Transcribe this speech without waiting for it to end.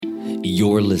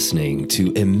You're listening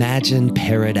to Imagine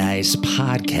Paradise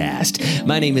Podcast.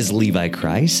 My name is Levi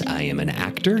Kreis. I am an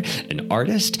actor, an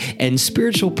artist, and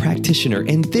spiritual practitioner.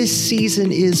 And this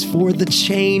season is for the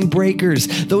chain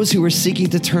breakers, those who are seeking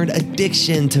to turn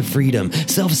addiction to freedom,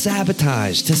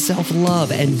 self-sabotage to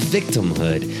self-love, and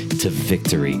victimhood to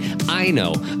victory. I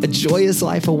know a joyous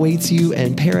life awaits you,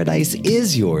 and paradise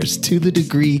is yours to the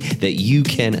degree that you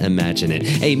can imagine it.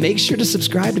 Hey, make sure to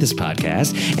subscribe to this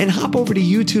podcast and hop over to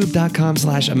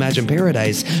youtube.com/Imagine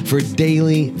Paradise for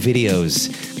daily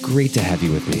videos. Great to have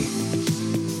you with me.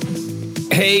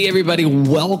 Hey, everybody.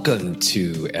 Welcome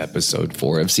to episode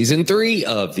 4 of season 3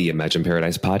 of the Imagine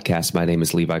Paradise podcast. My name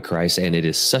is Levi Kreis, and it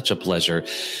is such a pleasure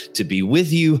to be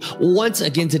with you once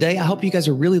again today. I hope you guys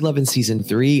are really loving season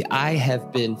 3. I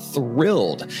have been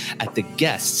thrilled at the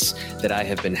guests that I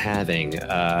have been having,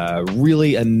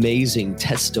 really amazing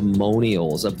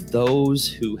testimonials of those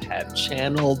who have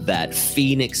channeled that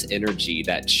Phoenix energy,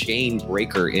 that chain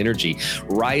breaker energy,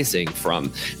 rising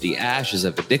from the ashes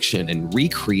of addiction and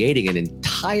recreating an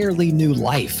entirely new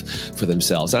life for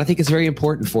themselves. And I think it's very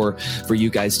important for you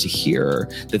guys to hear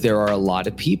that there are a lot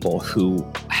of people who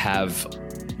have,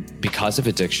 because of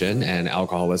addiction and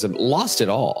alcoholism, lost it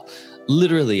all,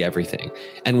 literally everything,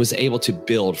 and was able to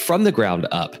build from the ground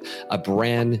up a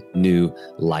brand new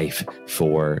life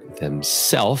for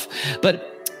themselves. But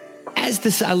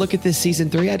as I look at this season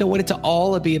 3, I don't want it to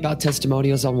all be about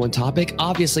testimonials on one topic.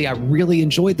 Obviously, I really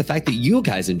enjoyed the fact that you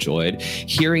guys enjoyed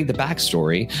hearing the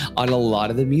backstory on a lot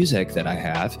of the music that I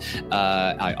have.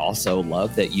 I also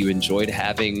love that you enjoyed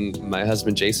having my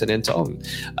husband, Jason Antone,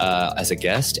 as a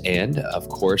guest. And of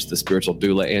course, the spiritual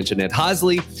doula, Anjanette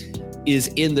Hosley, is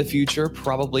in the future,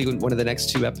 probably in one of the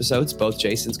next 2 episodes. Both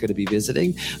Jason's going to be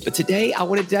visiting. But today I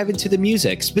want to dive into the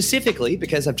music, specifically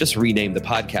because I've just renamed the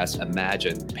podcast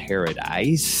Imagine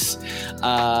Paradise.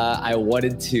 I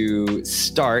wanted to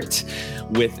start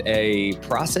with a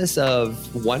process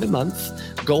of 1 a month,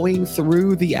 going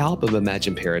through the album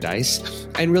Imagine Paradise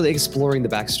and really exploring the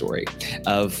backstory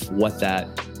of what that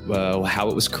how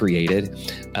it was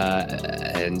created,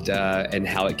 and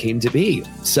how it came to be.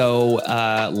 So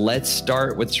let's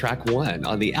start with track 1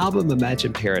 on the album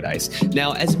Imagine Paradise.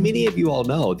 Now, as many of you all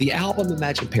know, the album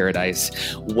Imagine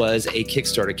Paradise was a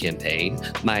Kickstarter campaign,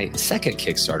 my second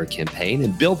Kickstarter campaign,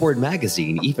 and Billboard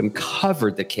magazine even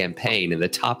covered the campaign in the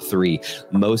top 3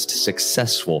 most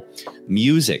successful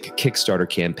music Kickstarter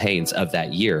campaigns of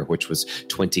that year, which was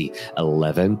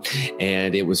 2011.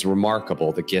 And it was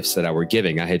remarkable, the gifts that I were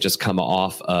giving. I had just come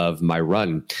off of my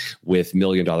run with $1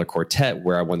 Million Quartet,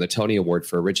 where I won the Tony Award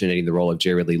for originating the role of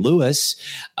Jerry Lee Lewis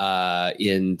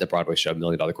in the Broadway show $1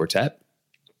 Million Quartet.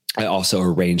 I also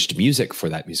arranged music for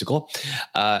that musical.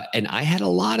 And I had a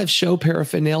lot of show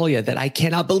paraphernalia that I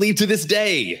cannot believe to this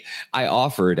day I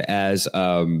offered as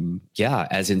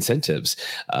incentives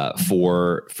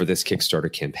for this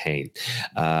Kickstarter campaign.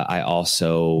 I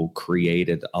also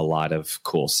created a lot of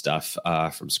cool stuff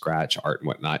from scratch, art and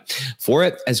whatnot for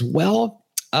it as well.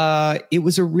 It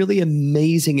was a really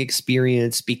amazing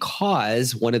experience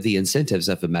because one of the incentives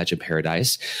of Imagine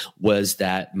Paradise was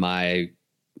that my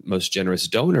most generous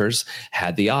donors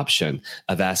had the option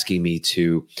of asking me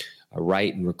to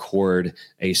write and record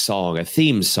a song, a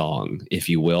theme song, if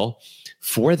you will,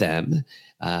 for them,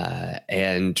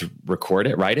 and record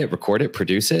it, write it, record it,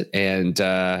 produce it. And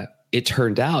it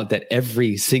turned out that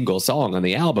every single song on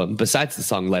the album, besides the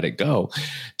song Let It Go,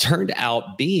 turned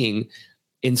out being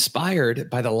inspired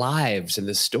by the lives and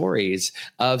the stories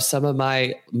of some of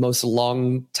my most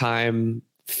longtime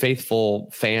faithful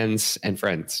fans and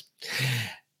friends,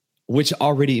 which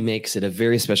already makes it a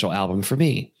very special album for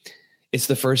me. It's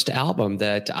the first album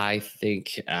that I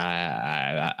think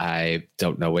I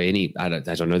don't know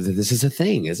that this is a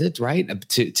thing, is it? Right?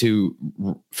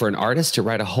 For an artist to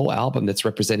write a whole album that's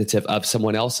representative of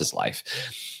someone else's life,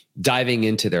 diving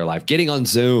into their life, getting on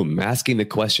Zoom, asking the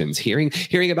questions, hearing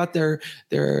about their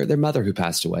mother who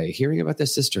passed away, hearing about their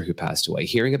sister who passed away,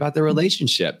 hearing about their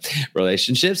relationships.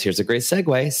 Here's a great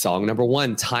segue. Song number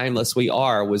 1, Timeless We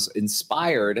Are, was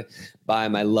inspired by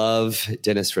my love,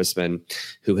 Dennis Frisman,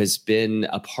 who has been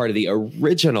a part of the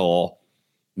original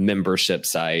membership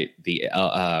site, the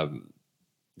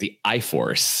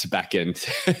iForce, back in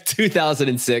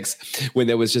 2006, when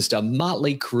there was just a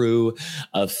motley crew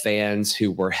of fans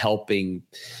who were helping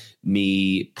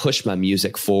me push my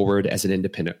music forward as an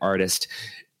independent artist.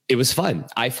 It was fun.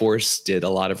 iForce did a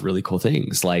lot of really cool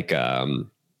things, like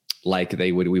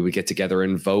we would get together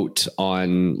and vote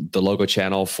on the logo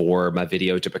channel for my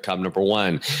video to become number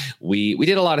 1. We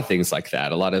did a lot of things like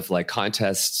that, a lot of like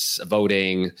contests,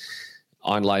 voting,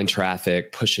 online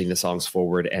traffic, pushing the songs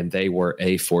forward, and they were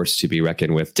a force to be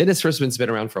reckoned with. Dennis Risman's been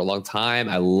around for a long time.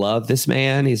 I love this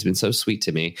man. He's been so sweet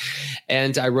to me.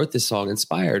 And I wrote this song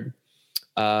inspired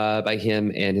by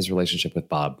him and his relationship with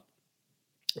Bob.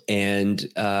 And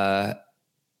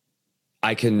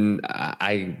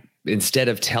instead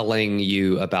of telling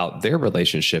you about their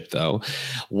relationship, though,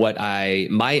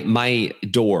 my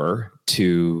door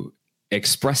to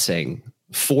expressing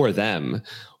for them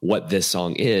what this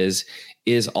song is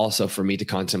also for me to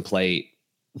contemplate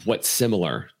what's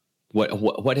similar.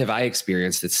 What have I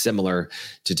experienced that's similar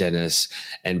to Dennis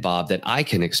and Bob that I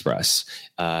can express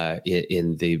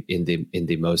in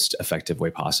the most effective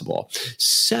way possible?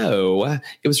 So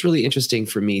it was really interesting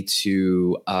for me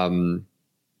to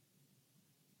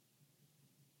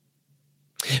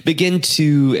begin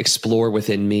to explore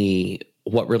within me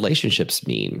what relationships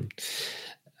mean.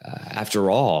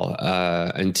 After all,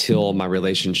 until my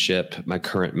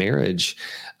current marriage,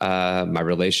 my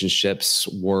relationships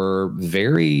were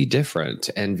very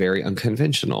different and very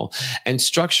unconventional and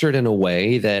structured in a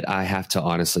way that I have to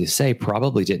honestly say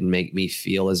probably didn't make me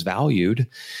feel as valued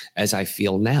as I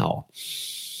feel now.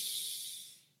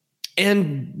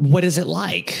 And what is it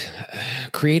like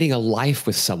creating a life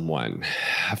with someone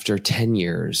after 10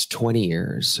 years, 20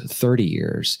 years, 30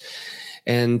 years,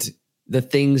 and the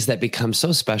things that become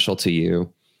so special to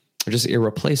you are just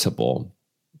irreplaceable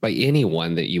by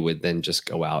anyone that you would then just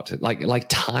go out. Like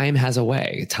time has a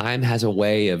way. Time has a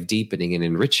way of deepening and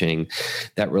enriching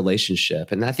that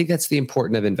relationship. And I think that's the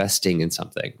importance of investing in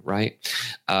something, right?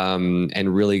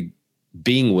 And really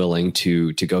being willing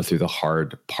to go through the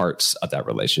hard parts of that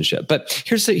relationship. But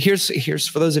here's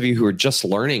for those of you who are just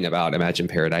learning about Imagine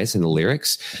Paradise and the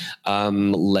lyrics,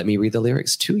 let me read the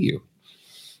lyrics to you.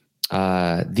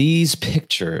 These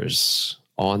pictures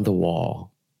on the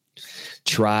wall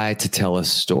try to tell a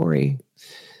story,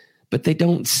 but they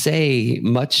don't say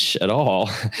much at all.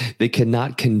 They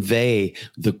cannot convey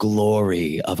the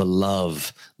glory of a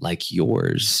love like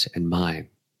yours and mine.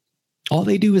 All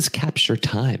they do is capture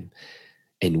time,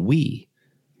 and we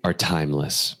are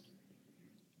timeless.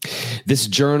 This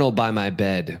journal by my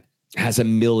bed has a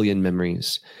million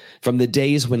memories from the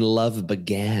days when love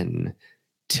began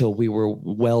till we were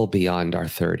well beyond our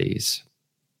 30s.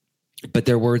 But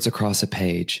they're words across a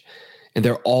page, and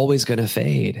they're always going to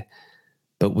fade,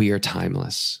 but we are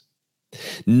timeless.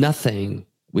 Nothing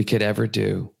we could ever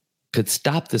do could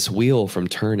stop this wheel from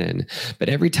turning. But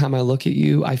every time I look at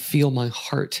you, I feel my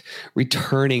heart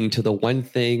returning to the one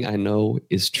thing I know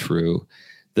is true.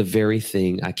 The very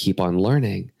thing I keep on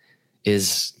learning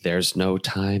is there's no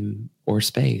time or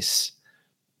space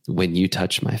when you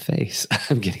touch my face.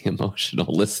 I'm getting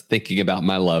emotional thinking about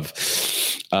my love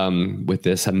with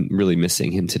this. I'm really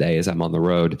missing him today as I'm on the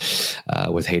road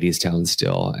with Hadestown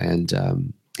still.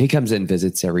 And he comes in,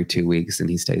 visits every 2 weeks, and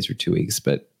he stays for 2 weeks.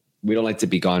 But we don't like to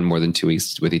be gone more than 2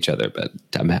 weeks with each other. But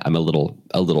I'm a little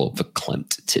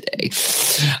verklempt today.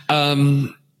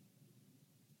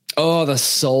 The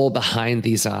soul behind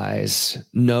these eyes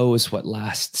knows what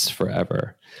lasts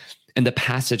forever. And the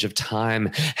passage of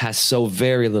time has so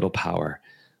very little power.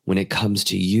 When it comes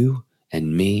to you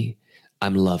and me,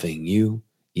 I'm loving you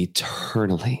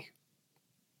eternally.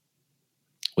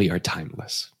 We are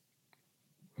timeless.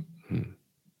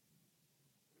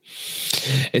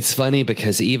 It's funny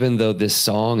because even though this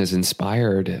song is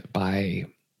inspired by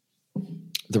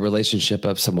the relationship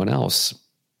of someone else,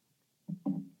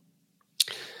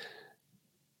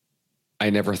 I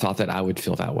never thought that I would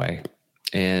feel that way.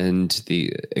 And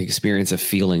the experience of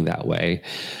feeling that way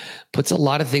puts a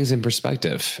lot of things in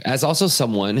perspective. As also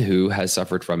someone who has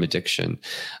suffered from addiction,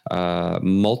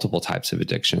 multiple types of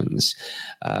addictions,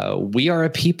 we are a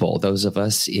people, those of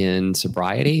us in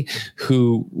sobriety,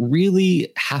 who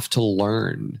really have to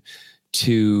learn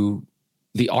to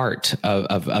the art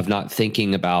of not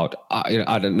thinking about,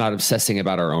 not obsessing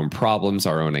about our own problems,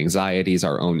 our own anxieties,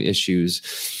 our own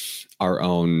issues, our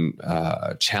own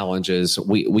challenges.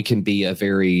 We can be a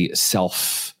very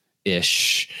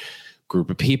selfish group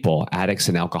of people. Addicts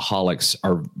and alcoholics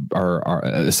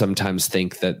are sometimes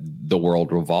think that the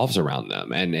world revolves around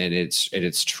them, and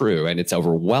it's true, and it's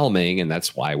overwhelming, and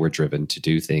that's why we're driven to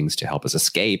do things to help us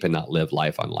escape and not live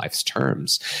life on life's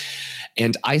terms,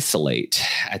 and isolate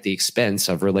at the expense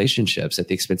of relationships, at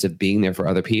the expense of being there for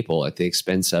other people, at the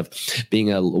expense of being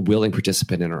a willing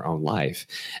participant in our own life.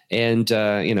 And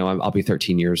I'll be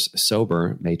 13 years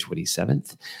sober May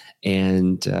 27th,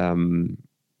 and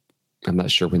I'm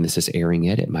not sure when this is airing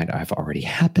it. It might have already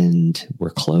happened. We're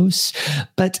close.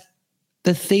 But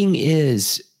the thing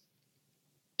is,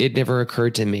 it never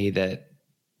occurred to me that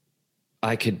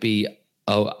I could be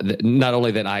not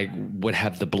only that I would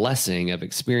have the blessing of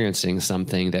experiencing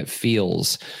something that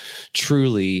feels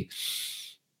truly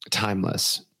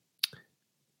timeless.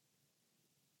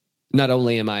 Not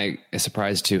only am I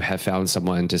surprised to have found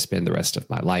someone to spend the rest of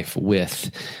my life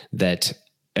with that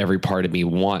every part of me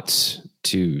wants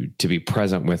to be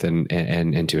present with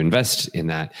and to invest in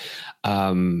that.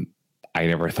 I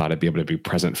never thought I'd be able to be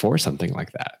present for something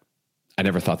like that. I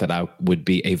never thought that I would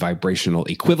be a vibrational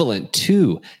equivalent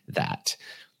to that.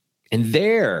 And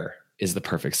there is the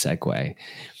perfect segue.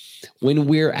 When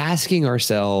we're asking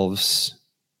ourselves,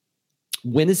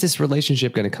 when is this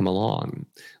relationship going to come along?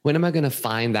 When am I going to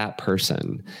find that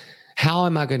person? How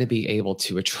am I going to be able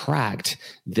to attract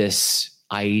this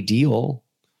ideal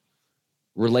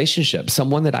relationship,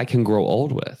 someone that I can grow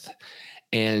old with?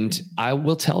 And I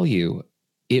will tell you,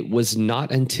 it was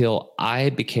not until I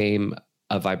became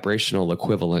a vibrational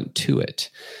equivalent to it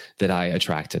that I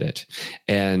attracted it.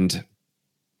 And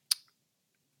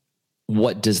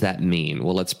what does that mean?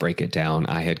 Well, let's break it down.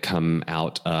 I had come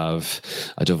out of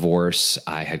a divorce.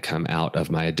 I had come out of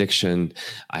my addiction.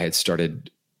 I had started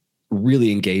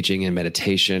really engaging in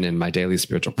meditation, and my daily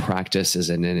spiritual practice is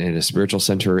in a spiritual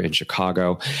center in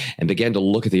Chicago, and began to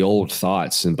look at the old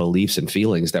thoughts and beliefs and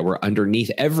feelings that were underneath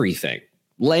everything,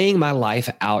 laying my life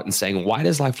out and saying, why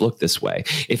does life look this way?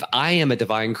 If I am a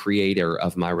divine creator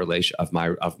of my relation, of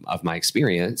my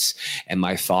experience, and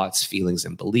my thoughts, feelings,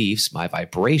 and beliefs, my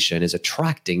vibration is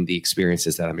attracting the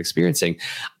experiences that I'm experiencing,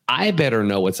 I better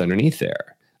know what's underneath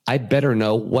there. I better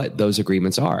know what those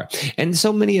agreements are. And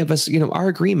so many of us, our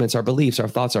agreements, our beliefs, our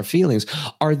thoughts, our feelings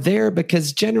are there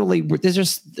because generally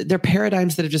they're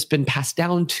paradigms that have just been passed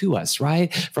down to us,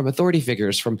 right? From authority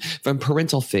figures, from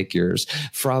parental figures,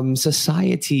 from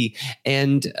society.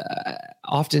 And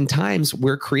oftentimes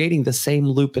we're creating the same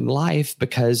loop in life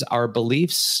because our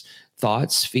beliefs,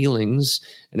 thoughts, feelings,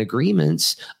 and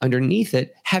agreements underneath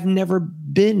it have never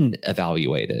been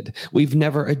evaluated. We've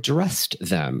never addressed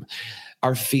them.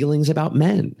 Our feelings about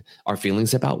men, our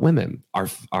feelings about women,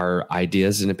 our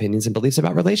ideas and opinions and beliefs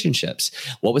about relationships,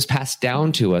 what was passed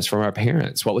down to us from our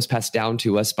parents, what was passed down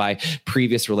to us by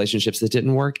previous relationships that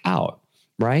didn't work out,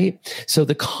 right? So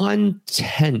the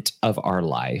content of our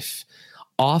life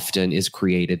often is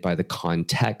created by the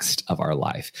context of our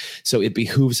life. So it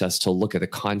behooves us to look at the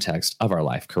context of our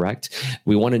life, correct?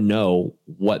 We want to know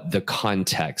what the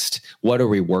context, what are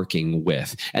we working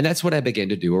with? And that's what I began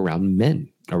to do around men,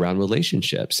 around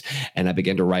relationships. And I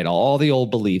began to write all the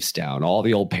old beliefs down, all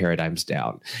the old paradigms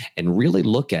down, and really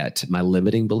look at my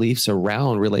limiting beliefs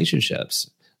around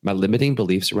relationships, my limiting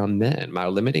beliefs around men, my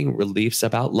limiting beliefs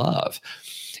about love.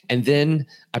 And then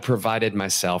I provided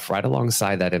myself right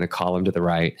alongside that in a column to the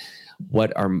right,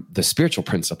 what are the spiritual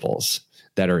principles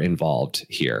that are involved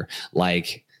here?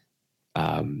 Like,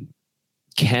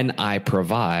 can I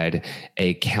provide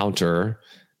a counter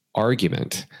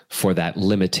argument for that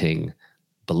limiting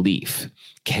belief?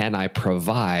 Can I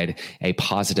provide a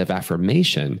positive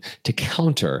affirmation to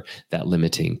counter that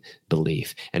limiting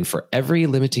belief? And for every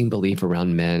limiting belief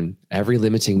around men, every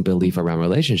limiting belief around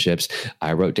relationships,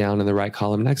 I wrote down in the right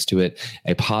column next to it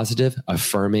a positive,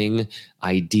 affirming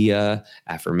idea,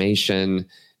 affirmation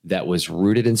that was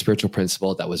rooted in spiritual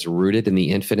principle, that was rooted in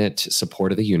the infinite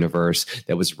support of the universe,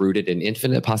 that was rooted in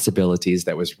infinite possibilities,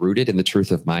 that was rooted in the truth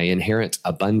of my inherent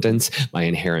abundance, my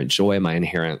inherent joy, my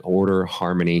inherent order,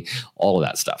 harmony, all of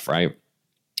that stuff, right?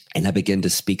 And I begin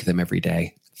to speak them every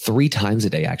day. 3 times a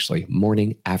day, actually,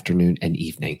 morning, afternoon, and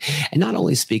evening. And not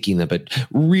only speaking them, but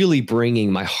really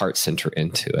bringing my heart center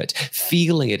into it,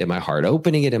 feeling it in my heart,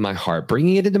 opening it in my heart,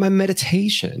 bringing it into my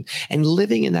meditation and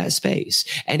living in that space.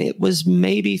 And it was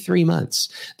maybe 3 months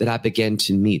that I began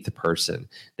to meet the person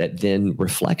that then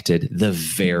reflected the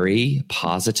very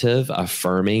positive,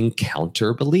 affirming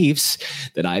counter beliefs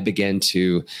that I began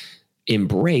to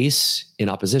embrace in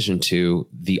opposition to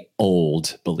the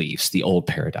old beliefs, the old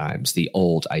paradigms, the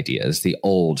old ideas, the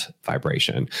old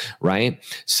vibration, right?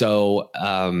 So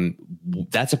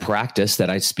that's a practice that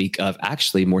I speak of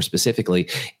actually more specifically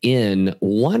in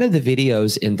one of the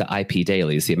videos in the IP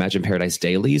dailies, the Imagine Paradise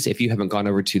dailies. If you haven't gone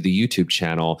over to the YouTube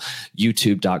channel,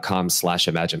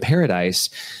 youtube.com/Imagine Paradise,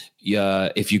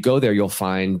 if you go there, you'll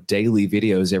find daily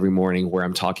videos every morning where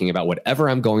I'm talking about whatever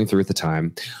I'm going through at the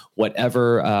time,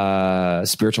 whatever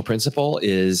spiritual principle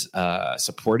is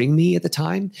supporting me at the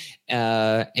time,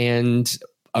 and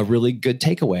a really good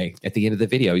takeaway at the end of the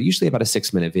video, usually about a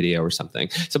 6-minute video or something.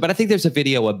 But I think there's a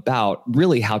video about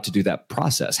really how to do that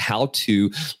process, how to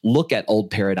look at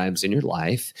old paradigms in your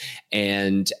life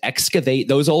and excavate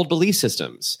those old belief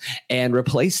systems and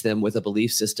replace them with a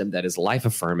belief system that is life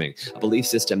affirming, a belief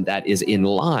system that is in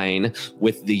line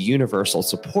with the universal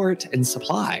support and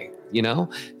supply.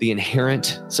 The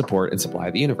inherent support and supply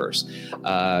of the universe.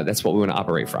 That's what we want to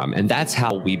operate from. And that's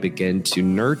how we begin to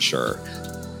nurture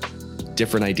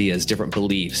different ideas, different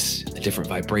beliefs, a different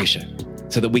vibration,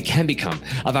 so that we can become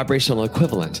a vibrational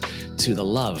equivalent to the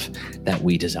love that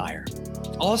we desire.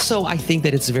 Also, I think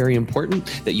that it's very important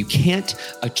that you can't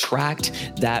attract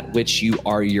that which you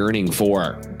are yearning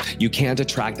for. You can't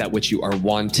attract that which you are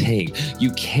wanting.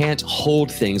 You can't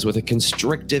hold things with a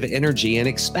constrictive energy and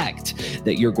expect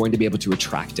that you're going to be able to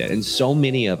attract it. And so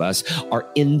many of us are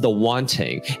in the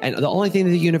wanting. And the only thing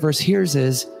that the universe hears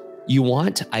is, you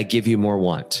want, I give you more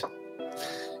want.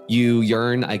 You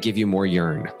yearn, I give you more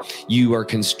yearn. You are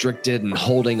constricted and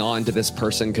holding on to this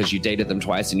person because you dated them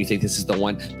twice and you think this is the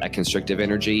one. That constrictive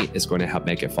energy is going to help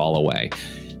make it fall away.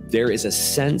 There is a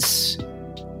sense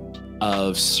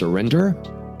of surrender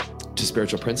to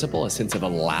spiritual principle, a sense of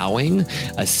allowing,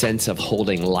 a sense of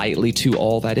holding lightly to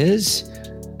all that is,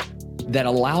 that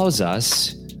allows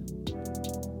us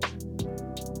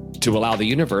to allow the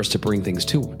universe to bring things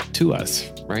to us,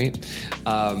 right?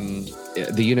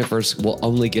 The universe will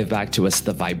only give back to us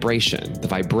the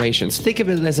vibrations. Think of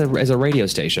it as a radio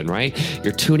station, right?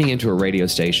 You're tuning into a radio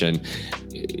station.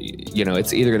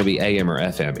 It's either going to be AM or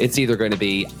FM. It's either going to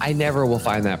be, I never will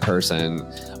find that person,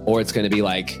 or it's going to be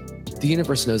like, the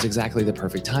universe knows exactly the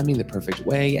perfect timing, the perfect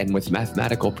way, and with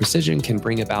mathematical precision can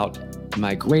bring about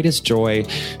my greatest joy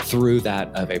through that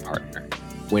of a partner.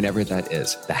 Whenever that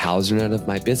is. The hows are none of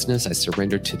my business. I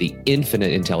surrender to the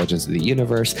infinite intelligence of the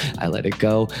universe. I let it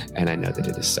go, and I know that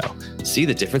it is so. See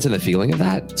the difference in the feeling of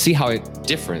that? See how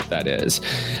different that is?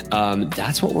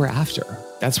 That's what we're after.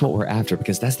 That's what we're after,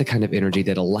 because that's the kind of energy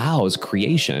that allows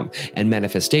creation and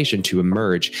manifestation to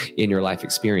emerge in your life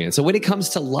experience. So when it comes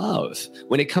to love,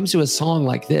 when it comes to a song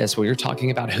like this, when you're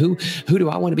talking about who do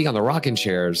I want to be on the rocking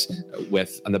chairs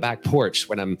with on the back porch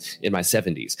when I'm in my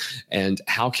 70s, and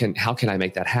how can I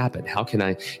make that happen? How can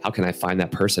I find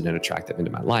that person and attract them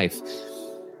into my life?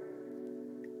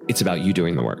 It's about you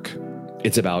doing the work.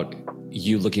 It's about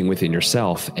you looking within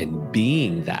yourself and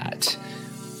being that.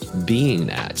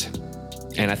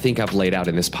 And I think I've laid out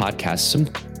in this podcast some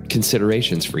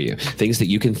considerations for you, things that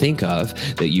you can think of,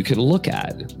 that you can look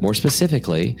at more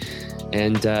specifically,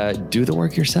 and do the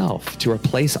work yourself to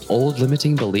replace old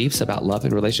limiting beliefs about love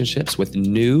and relationships with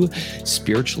new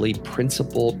spiritually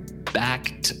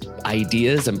principle-backed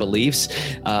ideas and beliefs,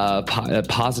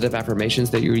 positive affirmations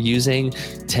that you're using,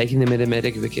 taking them into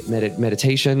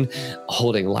meditation,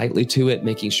 holding lightly to it,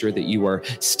 making sure that you are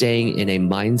staying in a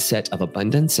mindset of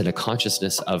abundance and a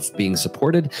consciousness of being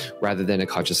supported rather than a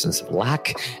consciousness of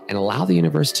lack, and allow the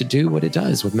universe to do what it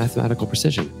does with mathematical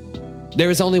precision. There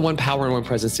is only one power and one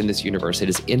presence in this universe. It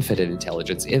is infinite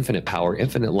intelligence, infinite power,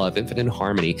 infinite love, infinite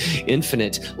harmony,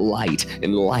 infinite light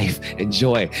and life and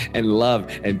joy and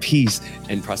love and peace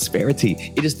and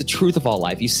prosperity. It is the truth of all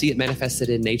life. You see it manifested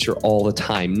in nature all the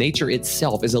time. Nature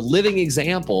itself is a living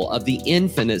example of the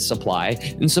infinite supply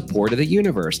and support of the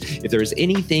universe. If there is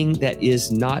anything that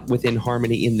is not within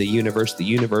harmony in the universe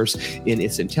in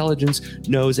its intelligence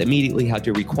knows immediately how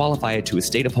to requalify it to a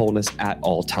state of wholeness at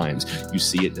all times. You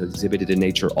see it exhibited in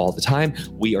nature all the time.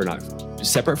 We are not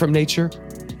separate from nature.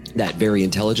 That very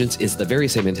intelligence is the very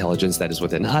same intelligence that is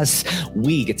within us.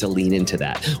 We get to lean into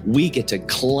that. We get to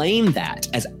claim that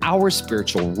as our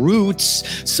spiritual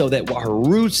roots, so that our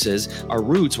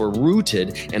roots were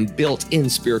rooted and built in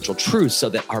spiritual truth, so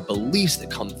that our beliefs that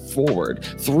come forward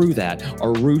through that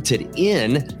are rooted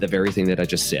in the very thing that I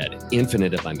just said: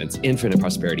 infinite abundance, infinite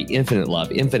prosperity, infinite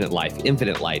love, infinite life,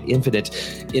 infinite light,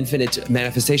 infinite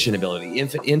manifestation ability,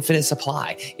 infinite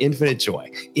supply, infinite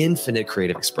joy, infinite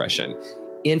creative expression,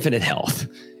 infinite health,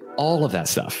 all of that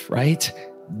stuff, right?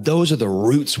 Those are the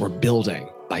roots we're building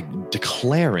by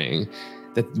declaring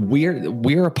that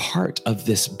we're a part of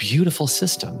this beautiful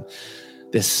system.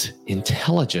 This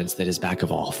intelligence that is back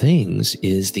of all things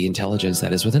is the intelligence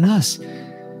that is within us.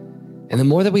 And the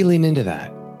more that we lean into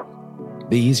that,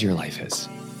 the easier life is.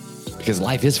 Because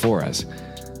life is for us.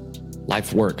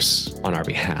 Life works on our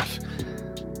behalf.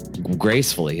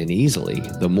 Gracefully and easily,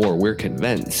 the more we're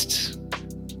convinced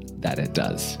that it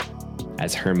does.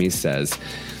 As Hermes says,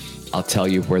 I'll tell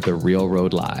you where the real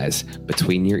road lies,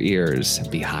 between your ears,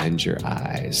 behind your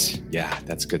eyes. Yeah,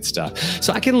 that's good stuff.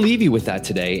 So I can leave you with that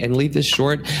today and leave this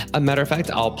short. A matter of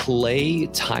fact, I'll play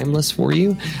Timeless for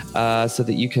you so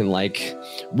that you can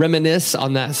reminisce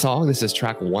on that song. This is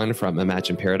track 1 from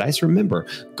Imagine Paradise. Remember,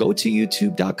 go to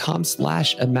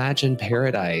youtube.com/Imagine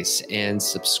Paradise and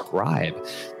subscribe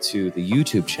to the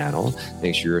YouTube channel.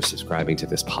 Make sure you're subscribing to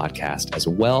this podcast as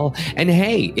well. And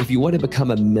hey, if you want to become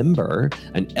a member,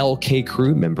 an LK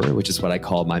Crew member, which is what I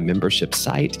call my membership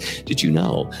site, did you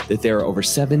know that there are over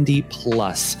 70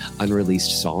 plus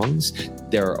unreleased songs?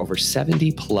 There are over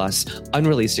 70 plus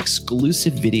unreleased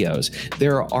exclusive videos.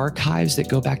 There are archives that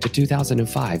go back to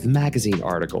 2005, magazine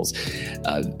articles,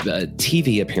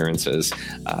 TV appearances,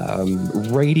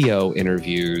 radio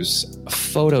interviews,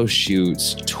 photo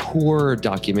shoots, tour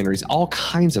documentaries, all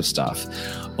kinds of stuff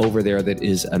over there that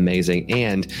is amazing.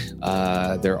 And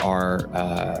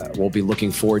we'll be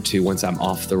looking forward to, once I'm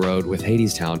off the road with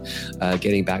Hadestown,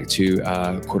 getting back to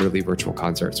quarterly virtual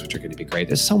concerts, which are going to be great.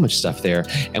 There's so much stuff there.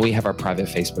 And we have our private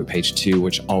Facebook page too,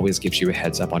 which always gives you a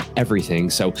heads up on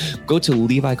everything. So go to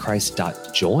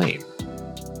levikreis.join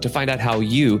to find out how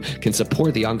you can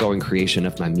support the ongoing creation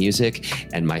of my music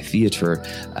and my theater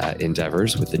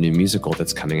endeavors with the new musical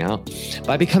that's coming out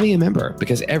by becoming a member,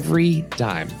 because every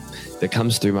dime that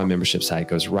comes through my membership site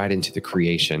goes right into the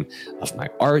creation of my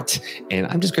art. And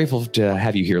I'm just grateful to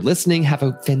have you here listening. Have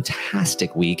a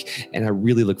fantastic week. And I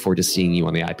really look forward to seeing you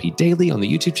on the IP Daily, on the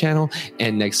YouTube channel,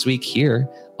 and next week here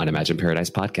on Imagine Paradise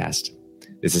Podcast.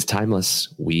 This is Timeless.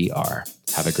 We are.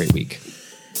 Have a great week.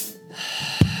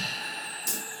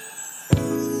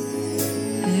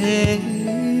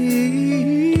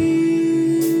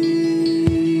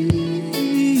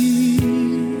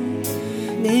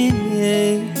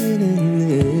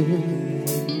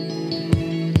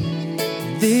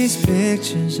 These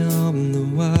pictures on the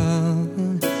wall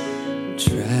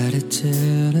try to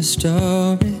tell a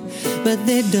story, but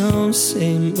they don't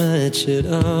say much at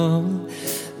all.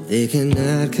 They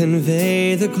cannot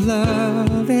convey the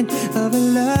glory of a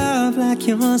love like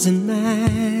yours and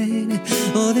mine.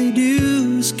 All they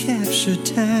do is capture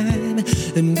time,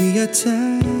 and we are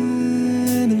timeless.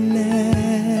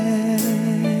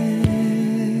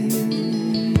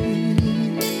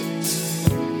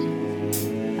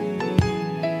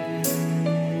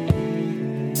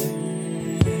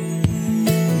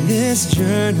 This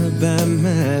journal by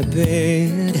my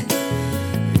bed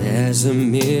has a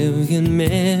million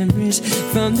memories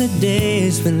from the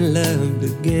days when love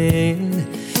began.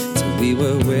 Till we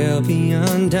were well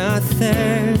beyond our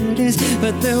 30s,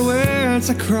 but the words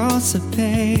across a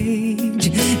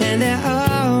page, and they're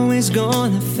always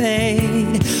gonna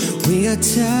fade. We are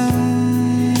timeless.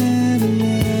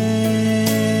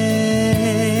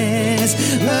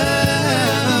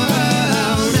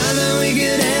 Nothing we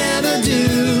could ever do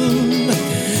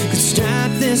could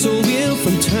stop this wheel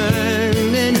from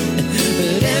turning.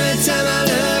 But every time I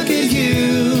look at you,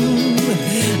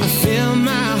 I feel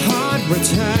my heart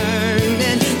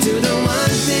returning to the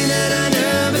one thing that I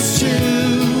know is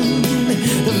true.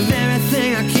 The very thing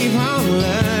I keep on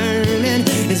learning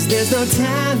is there's no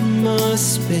time or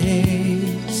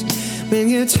space when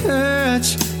you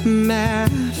touch my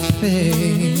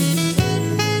face.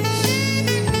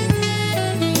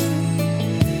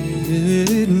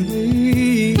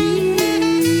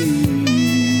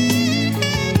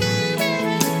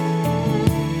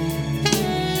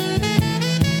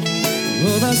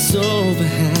 Oh, the soul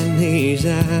behind these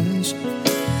eyes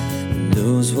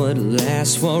knows what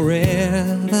lasts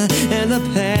forever, and the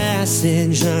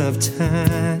passage of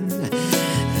time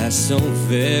has so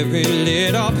very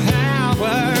little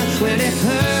power when it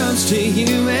comes to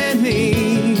you and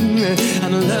me.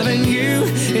 I'm loving you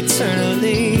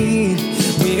eternally.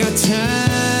 We got time.